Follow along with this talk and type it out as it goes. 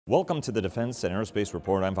Welcome to the Defense and Aerospace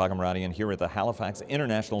Report. I'm Vagham Radian here at the Halifax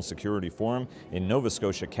International Security Forum in Nova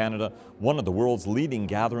Scotia, Canada, one of the world's leading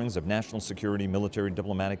gatherings of national security, military,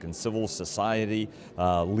 diplomatic, and civil society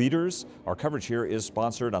leaders. Our coverage here is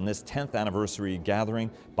sponsored on this 10th anniversary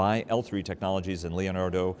gathering by L3 Technologies and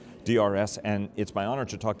Leonardo DRS, and it's my honor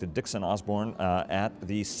to talk to Dixon Osburn at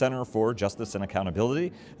the Center for Justice and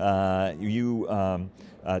Accountability. You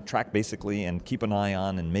track basically and keep an eye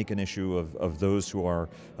on and make an issue of those who are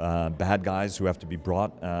bad guys who have to be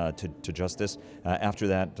brought to justice. After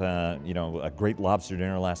that, a great lobster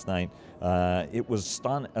dinner last night, it was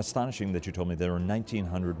astonishing that you told me there are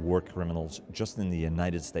 1,900 war criminals just in the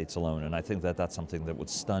United States alone, and I think that that's something that would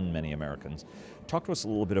stun many Americans. Talk to us a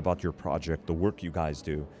little bit about your project, the work you guys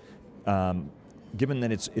do, given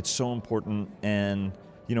that it's so important and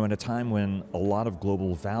in a time when a lot of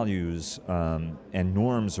global values and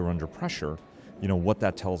norms are under pressure, what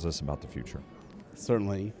that tells us about the future.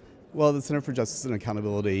 Certainly. Well, the Center for Justice and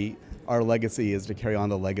Accountability, our legacy is to carry on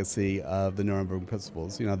the legacy of the Nuremberg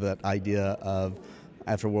Principles. That idea of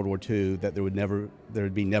after World War II that there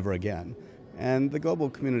would be never again. And the global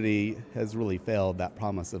community has really failed that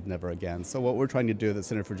promise of never again. So what we're trying to do at the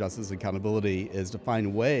Center for Justice and Accountability is to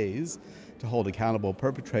find ways to hold accountable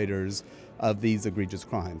perpetrators of these egregious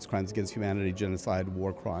crimes against humanity, genocide,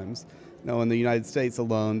 war crimes. Now, in the United States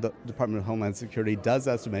alone, the Department of Homeland Security does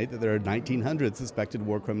estimate that there are 1,900 suspected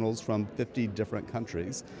war criminals from 50 different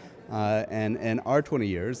countries. And in our 20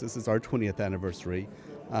 years, this is our 20th anniversary,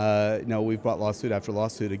 we've brought lawsuit after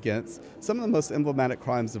lawsuit against some of the most emblematic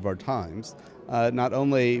crimes of our times, not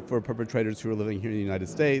only for perpetrators who are living here in the United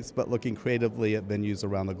States, but looking creatively at venues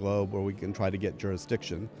around the globe where we can try to get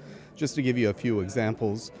jurisdiction. Just to give you a few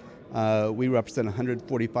examples, we represent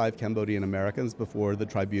 145 Cambodian Americans before the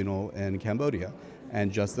tribunal in Cambodia. And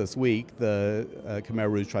just this week, the Khmer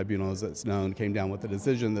Rouge Tribunal, as it's known, came down with a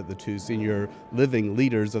decision that the two senior living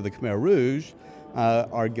leaders of the Khmer Rouge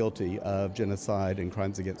are guilty of genocide and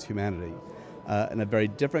crimes against humanity. In a very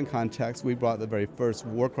different context, we brought the very first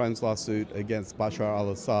war crimes lawsuit against Bashar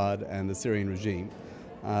al-Assad and the Syrian regime.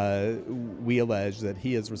 We allege that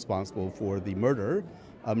he is responsible for the murder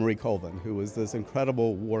of Marie Colvin, who was this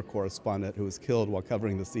incredible war correspondent who was killed while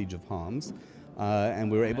covering the siege of Homs.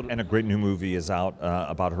 And we were able to... And a great new movie is out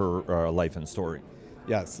about her life and story.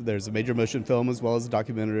 Yes, there's a major motion film as well as a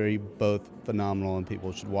documentary, both phenomenal, and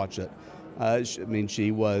people should watch it.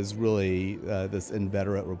 She was really this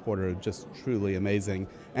inveterate reporter, just truly amazing,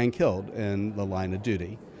 and killed in the line of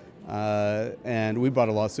duty. And we brought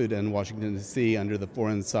a lawsuit in Washington, D.C. under the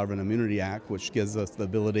Foreign Sovereign Immunity Act, which gives us the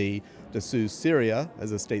ability to sue Syria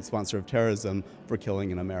as a state sponsor of terrorism for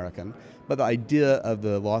killing an American. But the idea of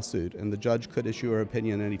the lawsuit, and the judge could issue her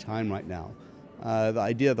opinion any time right now, the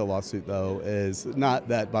idea of the lawsuit, though, is not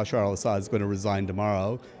that Bashar al-Assad is going to resign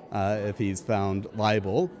tomorrow if he's found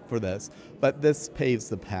liable for this, but this paves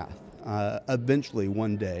the path. Eventually,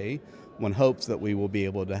 one day, one hopes that we will be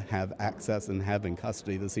able to have access and have in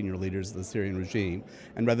custody the senior leaders of the Syrian regime.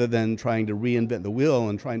 And rather than trying to reinvent the wheel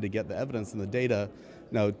and trying to get the evidence and the data,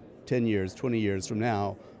 10 years, 20 years from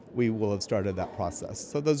now, we will have started that process.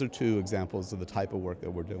 So those are two examples of the type of work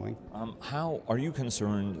that we're doing. How are you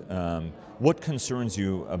concerned, what concerns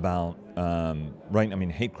you about,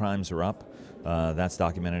 hate crimes are up. That's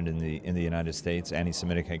documented in the United States.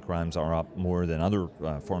 Anti-Semitic hate crimes are up more than other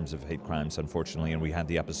forms of hate crimes, unfortunately. And we had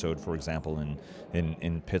the episode, for example,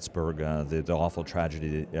 in Pittsburgh, the awful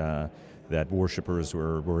tragedy that worshipers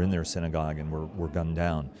were in their synagogue and were gunned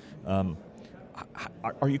down.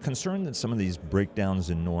 Are you concerned that some of these breakdowns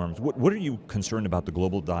in norms, what are you concerned about the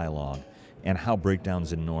global dialogue and how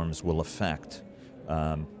breakdowns in norms will affect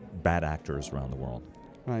bad actors around the world?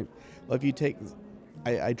 Right. Well, if you take...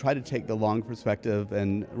 I try to take the long perspective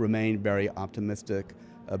and remain very optimistic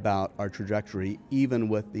about our trajectory, even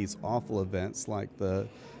with these awful events like the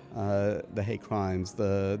hate crimes,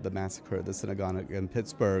 the massacre, the synagogue in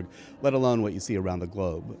Pittsburgh, let alone what you see around the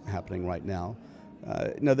globe happening right now.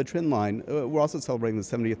 The trend line, we're also celebrating the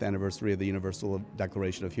 70th anniversary of the Universal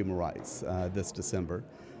Declaration of Human Rights this December.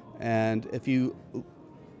 And if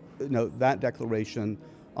that declaration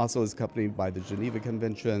also is accompanied by the Geneva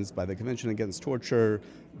Conventions, by the Convention Against Torture,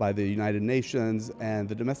 by the United Nations, and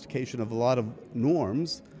the domestication of a lot of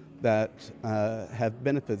norms that have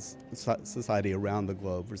benefited society around the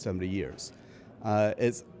globe for 70 years.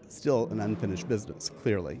 It's still an unfinished business,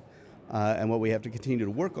 clearly. And what we have to continue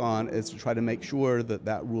to work on is to try to make sure that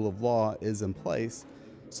that rule of law is in place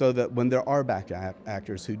so that when there are bad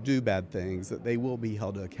actors who do bad things, that they will be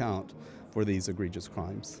held to account for these egregious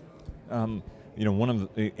crimes.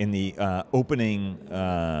 In the opening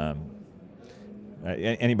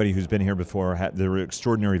Anybody who's been here before, there are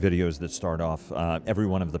extraordinary videos that start off every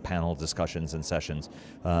one of the panel discussions and sessions,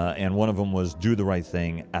 and one of them was do the right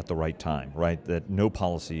thing at the right time, right? That no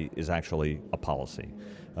policy is actually a policy.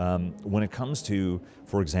 When it comes to,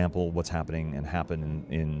 for example, what's happening and happened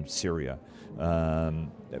in Syria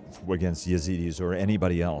against Yazidis or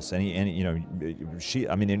anybody else,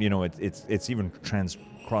 it's even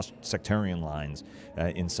cross-sectarian lines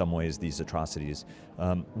in some ways, these atrocities.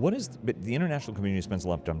 But the international community spends a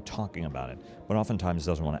lot of time talking about it, but oftentimes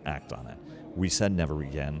doesn't want to act on it. We said never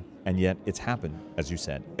again, and yet it's happened, as you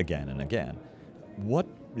said, again and again.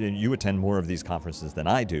 You attend more of these conferences than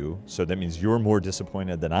I do, so that means you're more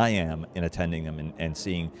disappointed than I am in attending them and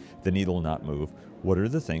seeing the needle not move. What are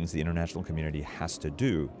the things the international community has to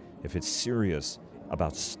do if it's serious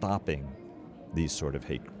about stopping these sort of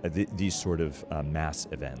mass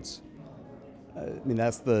events?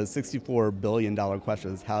 That's the $64 billion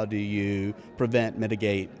question, is how do you prevent,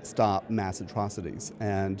 mitigate, stop mass atrocities?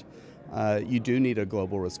 And you do need a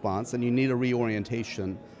global response, and you need a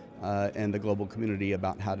reorientation in the global community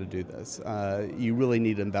about how to do this. You really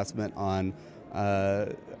need investment on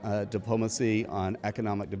diplomacy, on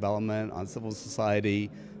economic development, on civil society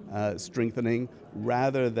strengthening,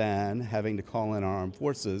 rather than having to call in our armed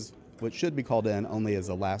forces, which should be called in only as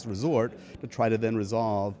a last resort to try to then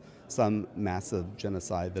resolve some massive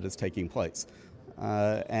genocide that is taking place.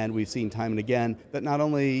 And we've seen time and again that not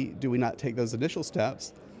only do we not take those initial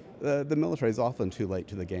steps, the military is often too late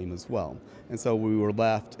to the game as well. And so we were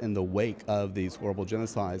left in the wake of these horrible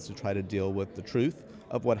genocides to try to deal with the truth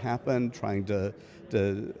of what happened, trying to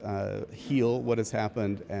heal what has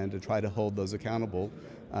happened, and to try to hold those accountable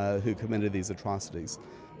who committed these atrocities.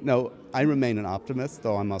 No, I remain an optimist,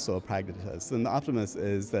 though I'm also a pragmatist. And the optimist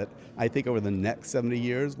is that I think over the next 70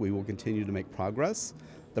 years, we will continue to make progress.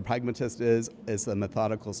 The pragmatist is a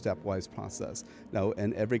methodical, stepwise process. Now,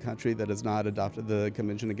 in every country that has not adopted the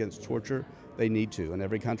Convention Against Torture, they need to. In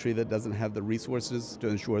every country that doesn't have the resources to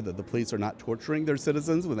ensure that the police are not torturing their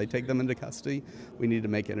citizens when they take them into custody, we need to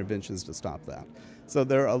make interventions to stop that. So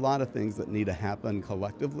there are a lot of things that need to happen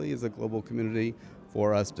collectively as a global community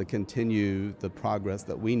for us to continue the progress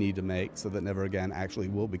that we need to make so that never again actually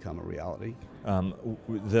will become a reality.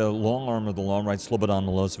 The long arm of the law, right, Slobodan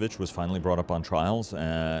Milosevic was finally brought up on trials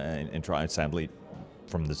and tried, sadly,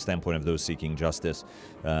 from the standpoint of those seeking justice.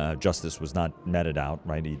 Justice was not meted out,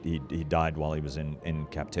 right? He died while he was in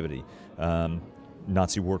captivity.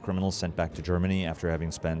 Nazi war criminals sent back to Germany after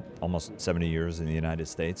having spent almost 70 years in the United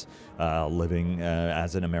States, living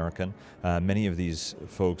as an American. Many of these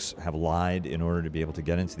folks have lied in order to be able to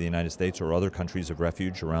get into the United States or other countries of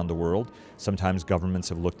refuge around the world. Sometimes governments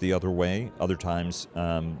have looked the other way. Other times,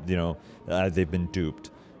 they've been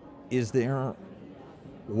duped.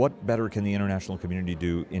 What better can the international community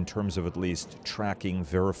do in terms of at least tracking,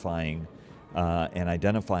 verifying, and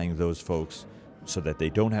identifying those folks so that they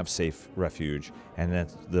don't have safe refuge, and that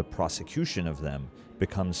the prosecution of them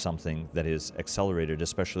becomes something that is accelerated,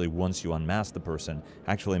 especially once you unmask the person,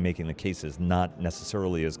 actually making the cases not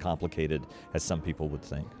necessarily as complicated as some people would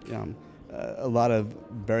think? Yeah, a lot of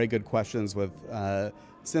very good questions with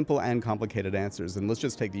simple and complicated answers. And let's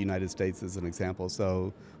just take the United States as an example.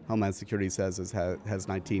 So Homeland Security says it has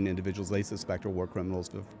 19 individuals they suspect are war criminals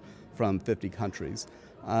from 50 countries.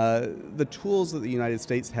 The tools that the United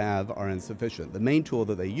States have are insufficient. The main tool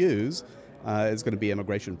that they use is going to be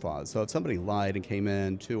immigration fraud. So if somebody lied and came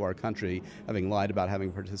into our country having lied about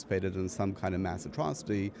having participated in some kind of mass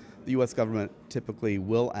atrocity, the U.S. government typically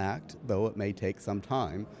will act, though it may take some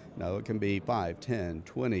time. It can be 5, 10,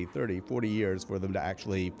 20, 30, 40 years for them to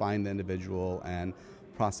actually find the individual and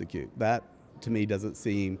prosecute. That, to me, doesn't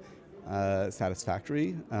seem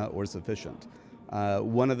satisfactory or sufficient.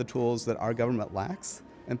 One of the tools that our government lacks,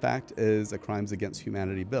 in fact, is a Crimes Against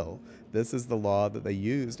Humanity bill. This is the law that they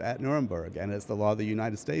used at Nuremberg, and it's the law the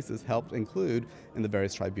United States has helped include in the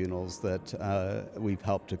various tribunals that we've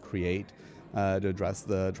helped to create to address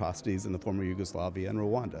the atrocities in the former Yugoslavia and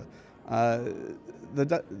Rwanda. The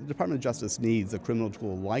Department of Justice needs a criminal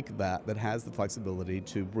tool like that has the flexibility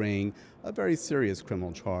to bring a very serious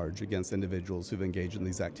criminal charge against individuals who've engaged in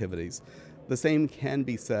these activities. The same can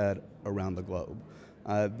be said around the globe.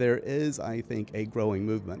 There is, I think, a growing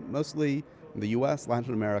movement, mostly in the US,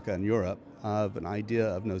 Latin America, and Europe, of an idea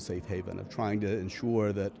of no safe haven, of trying to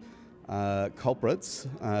ensure that culprits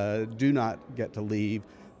do not get to leave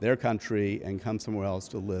their country and come somewhere else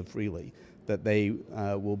to live freely, that they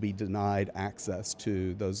will be denied access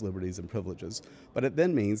to those liberties and privileges. But it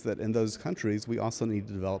then means that in those countries, we also need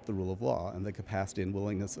to develop the rule of law and the capacity and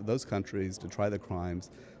willingness of those countries to try the crimes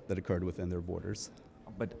that occurred within their borders. I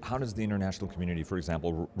But how does the international community, for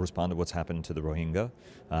example, respond to what's happened to the Rohingya,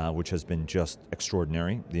 which has been just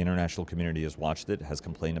extraordinary? The international community has watched it, has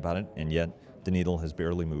complained about it, and yet the needle has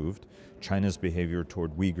barely moved. China's behavior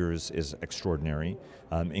toward Uyghurs is extraordinary,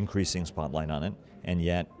 increasing spotlight on it, and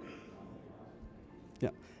yet... Yeah,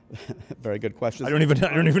 very good question. I don't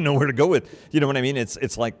even know where to go with, you know what I mean?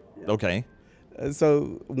 It's like, okay.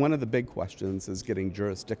 So one of the big questions is getting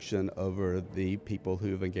jurisdiction over the people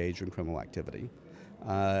who've engaged in criminal activity.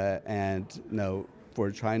 And no,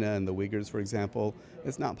 for China and the Uyghurs, for example,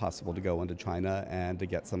 it's not possible to go into China and to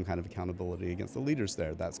get some kind of accountability against the leaders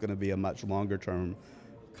there. That's going to be a much longer term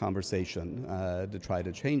conversation to try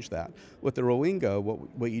to change that. With the Rohingya,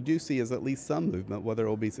 what you do see is at least some movement. Whether it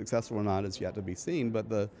will be successful or not is yet to be seen, but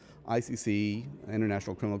the ICC,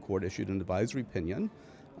 International Criminal Court, issued an advisory opinion.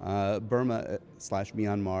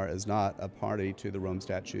 Burma/Myanmar is not a party to the Rome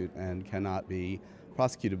Statute and cannot be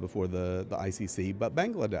prosecuted before the ICC, but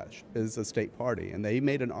Bangladesh is a state party, and they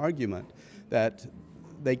made an argument that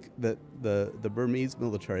the Burmese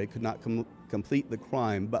military could not complete the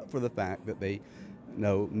crime but for the fact that they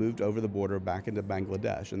moved over the border back into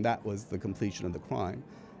Bangladesh, and that was the completion of the crime.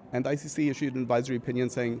 And the ICC issued an advisory opinion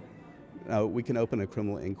saying, we can open a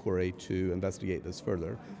criminal inquiry to investigate this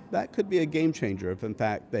further. That could be a game changer if in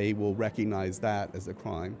fact they will recognize that as a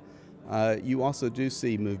crime. You also do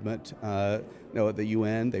see movement, at the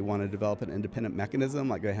UN, they want to develop an independent mechanism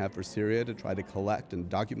like they have for Syria to try to collect and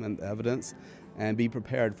document evidence and be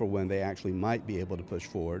prepared for when they actually might be able to push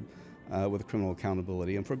forward with criminal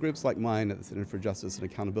accountability. And for groups like mine at the Center for Justice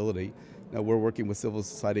and Accountability, we're working with civil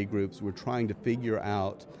society groups. We're trying to figure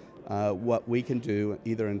out what we can do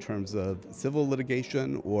either in terms of civil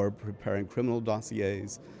litigation or preparing criminal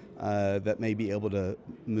dossiers that may be able to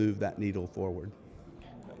move that needle forward.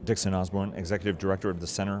 Dixon Osburn, Executive Director of the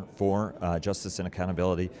Center for Justice and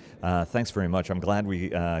Accountability. Thanks very much. I'm glad we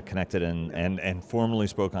connected and formally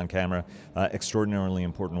spoke on camera. Extraordinarily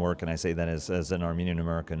important work, and I say that as an Armenian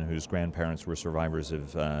American whose grandparents were survivors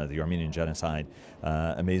of the Armenian genocide.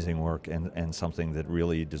 Amazing work and something that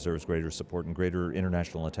really deserves greater support and greater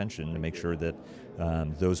international attention to make sure that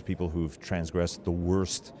those people who've transgressed the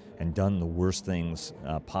worst and done the worst things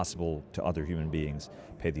possible to other human beings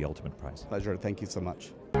pay the ultimate price. Pleasure. Thank you so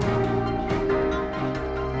much.